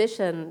the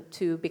ambition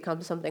to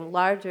become something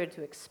larger,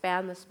 to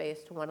expand the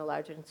space, to want a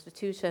larger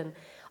institution,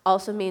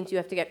 also means you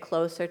have to get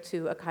closer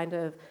to a kind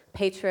of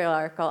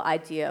patriarchal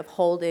idea of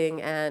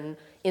holding and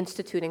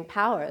instituting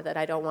power that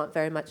I don't want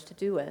very much to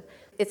do with.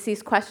 It's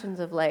these questions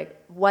of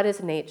like, what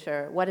is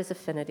nature? What is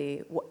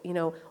affinity?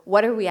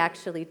 What are we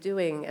actually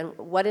doing? And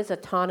what is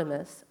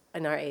autonomous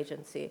in our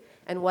agency?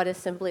 And what is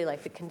simply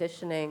like the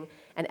conditioning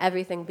and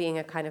everything being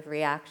a kind of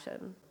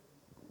reaction?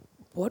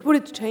 What would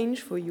it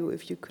change for you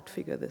if you could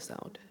figure this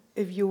out?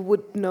 If you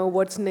would know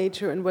what's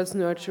nature and what's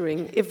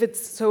nurturing? If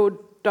it's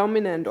so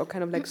dominant or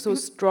kind of like so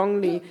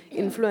strongly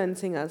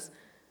influencing us?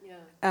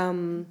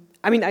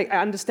 I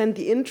understand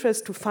the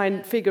interest to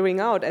figuring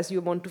out, as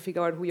you want to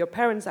figure out who your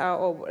parents are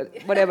or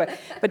whatever.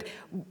 But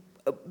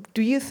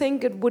do you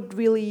think it would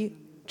really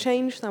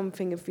change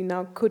something if we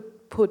now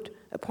could put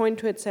a point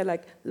to it, say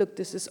like, look,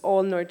 this is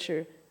all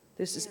nurture.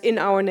 This is in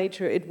our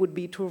nature. It would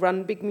be to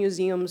run big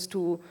museums,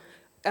 to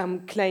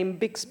claim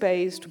big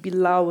space, to be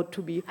loud,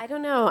 to be... I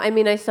don't know.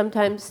 I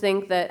sometimes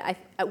think that,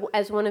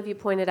 as one of you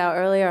pointed out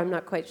earlier, I'm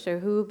not quite sure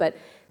who, but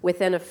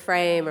within a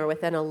frame or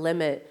within a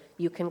limit,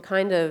 you can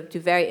kind of do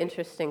very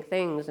interesting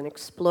things and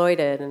exploit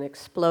it and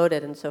explode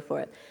it and so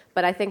forth.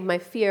 But I think my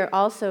fear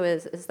also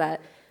is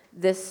that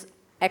this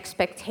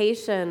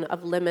expectation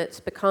of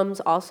limits becomes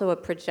also a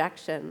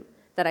projection,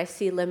 that I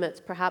see limits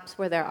perhaps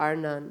where there are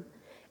none.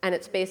 And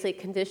it's basically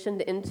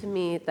conditioned into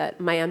me that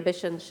my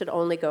ambitions should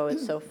only go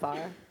so far.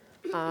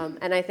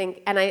 And I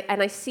think, and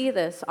I see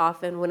this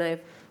often when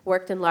I've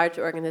worked in large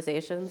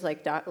organizations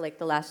like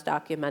the last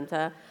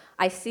Documenta.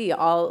 I see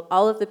all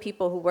of the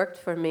people who worked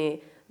for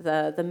me,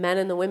 the men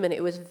and the women.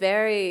 It was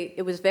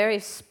very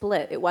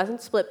split. It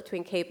wasn't split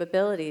between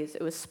capabilities.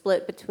 It was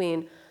split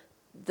between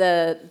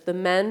the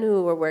men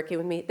who were working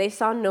with me. They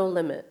saw no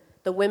limit.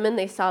 The women,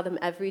 they saw them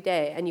every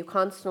day, and you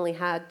constantly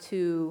had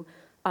to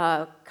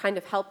kind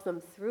of help them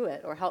through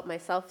it, or help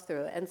myself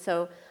through it. And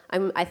so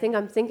I think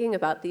I'm thinking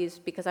about these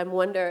because I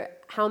wonder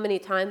how many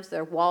times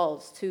there are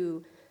walls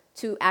to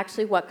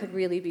actually what could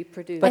really be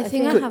produced. I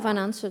think I have an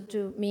answer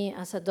to me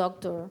as a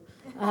doctor,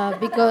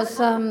 because,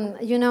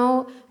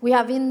 we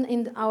have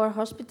in our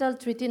hospital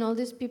treating all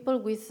these people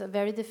with a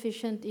very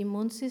deficient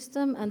immune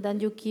system, and then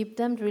you keep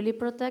them really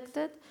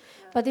protected.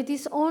 But it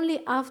is only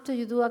after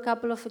you do a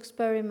couple of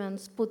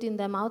experiments, putting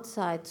them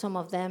outside. Some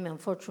of them,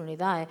 unfortunately,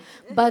 die.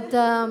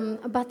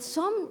 But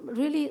some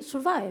really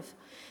survive.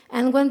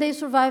 And when they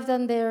survive,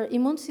 then their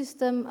immune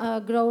system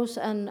grows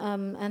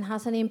and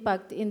has an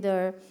impact in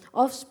their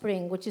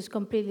offspring, which is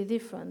completely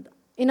different.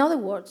 In other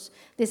words,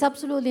 there's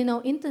absolutely no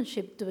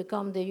internship to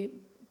become the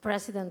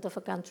president of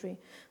a country.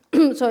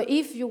 So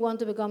if you want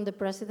to become the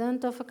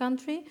president of a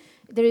country,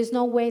 there is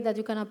no way that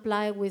you can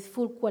apply with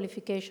full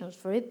qualifications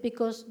for it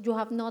because you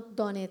have not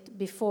done it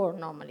before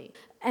normally.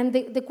 And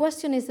the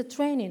question is the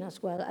training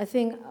as well. I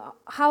think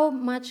how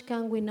much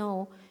can we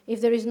know if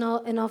there is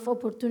not enough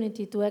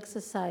opportunity to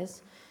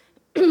exercise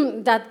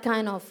that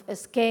kind of a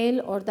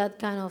scale or that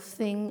kind of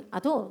thing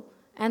at all?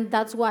 And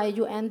that's why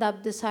you end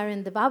up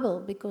desiring the bubble,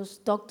 because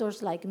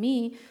doctors like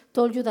me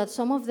told you that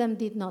some of them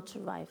did not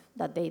survive,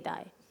 that they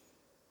die.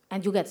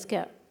 And you get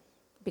scared,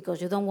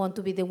 because you don't want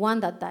to be the one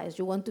that dies.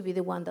 You want to be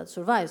the one that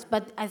survives.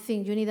 But I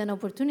think you need an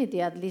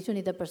opportunity. At least you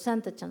need a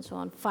percentage and so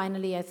on.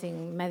 Finally, I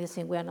think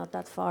medicine, we are not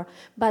that far.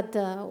 But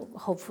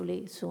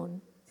hopefully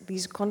soon.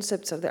 These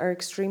concepts are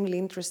extremely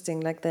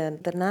interesting, like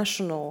the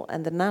national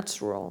and the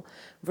natural,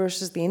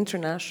 versus the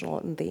international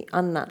and the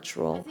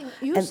unnatural. I think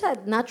you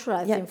said natural.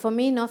 I think for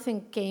me,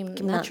 nothing came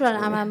natural.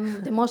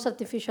 I'm the most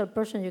artificial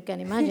person you can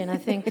imagine. I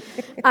think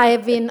I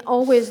have been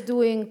always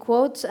doing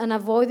quotes and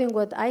avoiding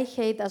what I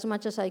hate as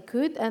much as I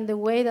could. And the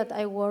way that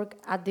I work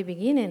at the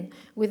beginning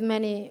with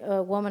many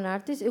women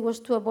artists, it was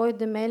to avoid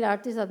the male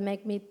artists that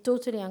make me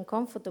totally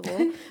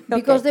uncomfortable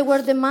because they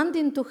were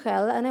demanding to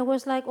hell, and I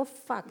was like, oh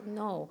fuck,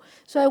 no.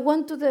 So I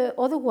went to the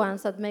other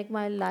ones that make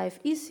my life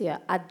easier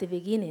at the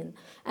beginning,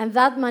 and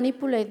that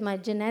manipulate my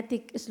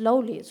genetic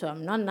slowly. So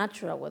I'm not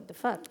natural, what the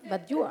fuck,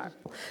 but you are.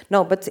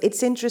 No, but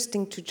it's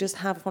interesting to just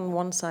have on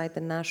one side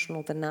the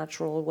national, the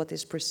natural, what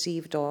is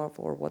perceived of,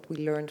 or what we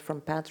learned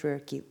from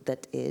patriarchy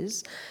that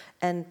is,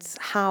 and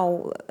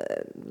how,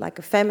 like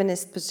a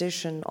feminist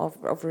position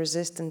of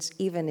resistance,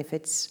 even if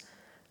it's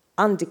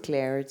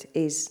undeclared,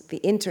 is the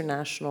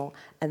international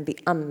and the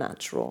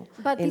unnatural.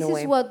 But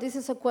this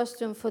is a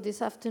question for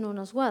this afternoon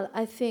as well.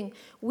 I think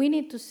we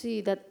need to see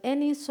that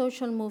any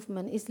social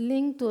movement is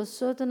linked to a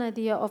certain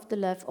idea of the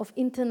left of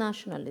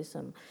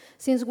internationalism.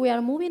 Since we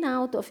are moving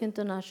out of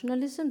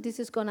internationalism, this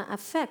is going to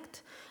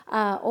affect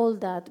all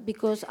that,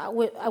 because I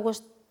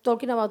was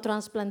talking about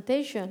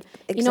transplantation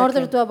in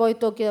order to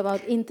avoid talking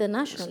about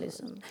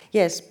internationalism.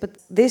 Yes, but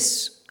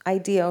this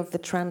idea of the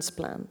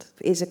transplant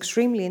is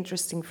extremely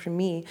interesting for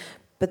me,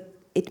 but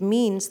it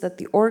means that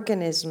the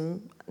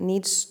organism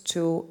needs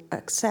to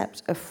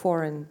accept a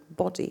foreign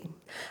body.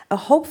 A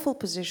hopeful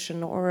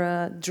position or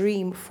a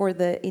dream for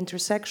the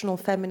intersectional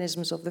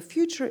feminisms of the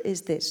future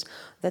is this,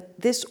 that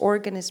this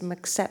organism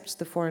accepts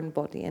the foreign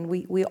body, and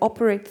we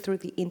operate through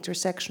the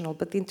intersectional.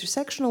 But the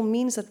intersectional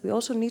means that we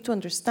also need to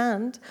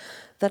understand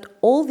that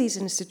all these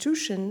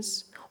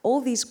institutions, all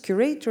these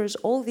curators,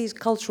 all these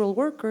cultural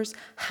workers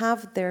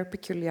have their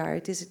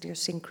peculiarities,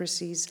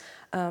 idiosyncrasies,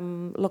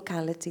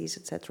 localities,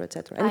 etc.,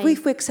 etc. And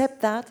if we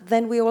accept that,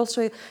 then we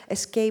also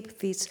escape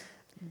these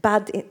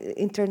bad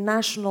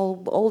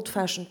international,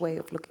 old-fashioned way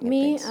of looking at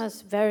things. Me,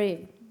 as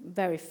very,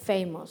 very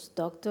famous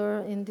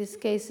doctor in these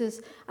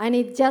cases, I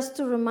need just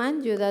to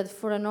remind you that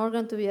for an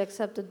organ to be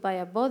accepted by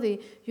a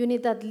body, you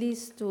need at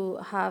least to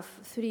have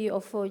 3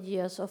 or 4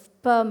 years of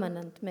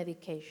permanent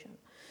medication.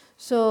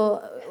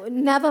 So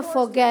never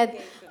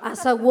forget,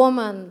 as a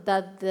woman,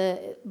 that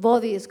the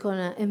body is going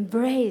to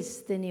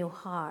embrace the new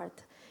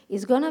heart.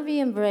 It's going to be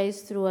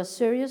embraced through a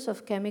series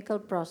of chemical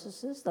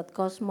processes that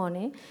cost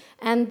money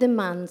and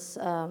demands,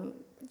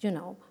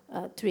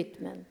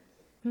 treatment.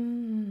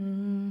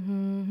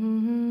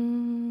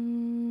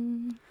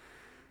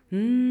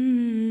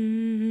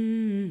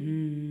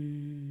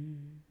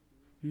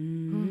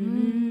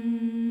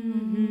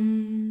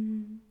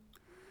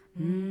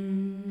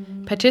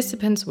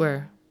 Participants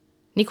were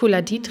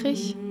Nicola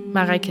Dietrich,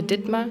 Mareike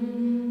Dittmar,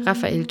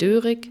 Raphael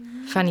Dörig,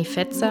 Fanny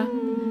Fetzer,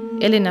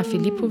 Elena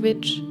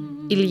Filipovic,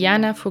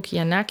 Iliana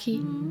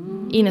Fokianaki,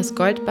 Ines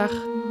Goldbach,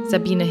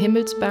 Sabine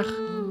Himmelsbach,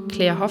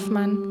 Claire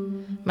Hoffmann,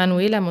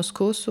 Manuela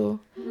Moscoso,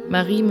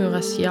 Marie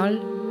Murassiol,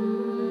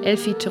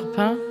 Elfie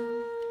Turpin,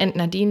 and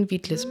Nadine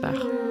Wiedlisbach.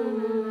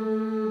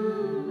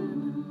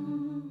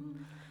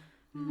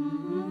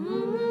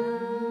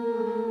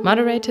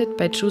 Moderated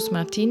by Chus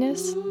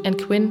Martinez and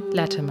Quinn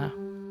Latimer.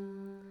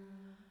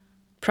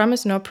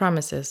 Promise No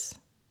Promises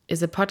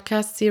is a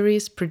podcast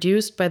series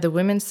produced by the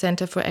Women's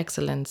Center for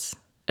Excellence,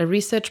 a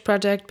research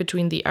project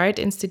between the Art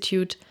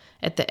Institute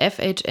at the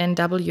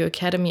FHNW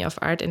Academy of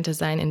Art and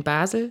Design in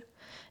Basel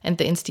and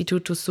the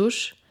Instituto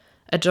SUSH,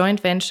 a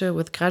joint venture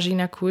with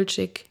Grażyna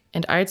Kulczyk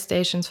and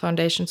ArtStations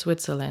Foundation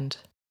Switzerland.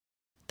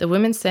 The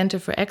Women's Center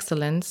for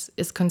Excellence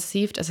is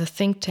conceived as a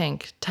think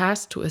tank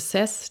tasked to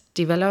assess,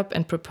 develop,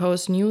 and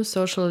propose new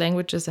social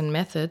languages and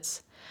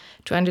methods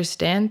to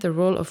understand the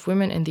role of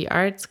women in the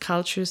arts,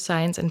 culture,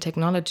 science, and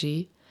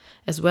technology,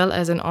 as well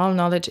as in all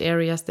knowledge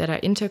areas that are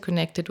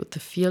interconnected with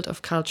the field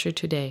of culture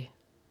today.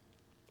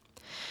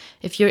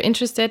 If you're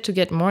interested to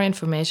get more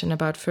information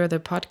about further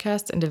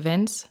podcasts and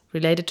events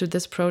related to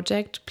this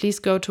project, please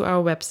go to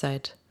our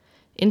website,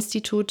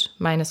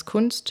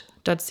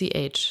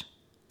 institut-kunst.ch.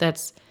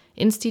 That's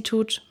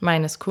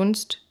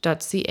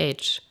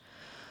institut-kunst.ch.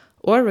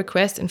 Or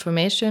request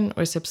information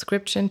or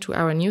subscription to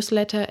our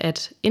newsletter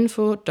at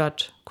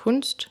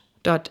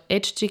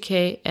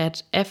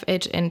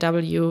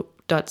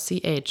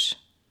info.kunst.hgk@fhnw.ch.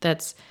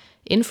 That's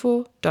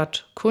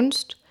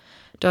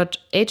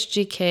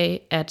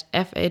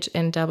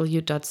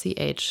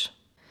info.kunst.hgk@fhnw.ch.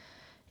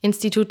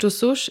 Instituto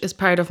SUSH is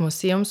part of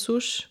Museum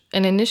SUSH,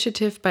 an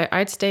initiative by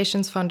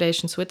ArtStations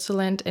Foundation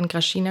Switzerland and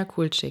Grażyna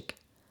Kulczyk.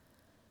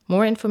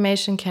 More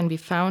information can be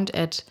found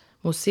at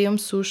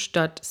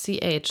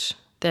museumsush.ch.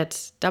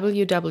 That's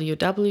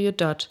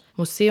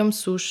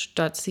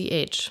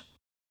www.museumsush.ch.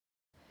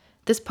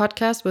 This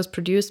podcast was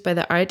produced by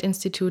the Art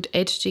Institute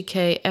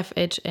HGK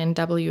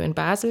FHNW in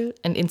Basel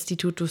and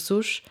Instituto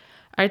SUSH,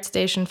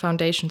 ArtStation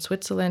Foundation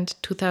Switzerland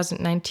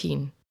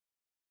 2019.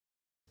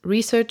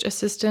 Research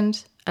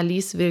Assistant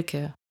Alice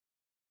Wilke.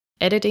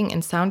 Editing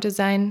and Sound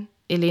Design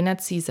Elena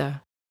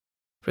Zieser.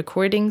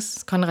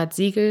 Recordings Konrad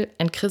Siegel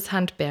and Chris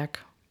Handberg.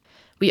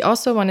 We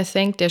also want to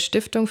thank der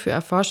Stiftung für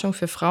Erforschung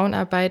für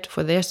Frauenarbeit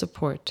for their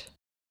support.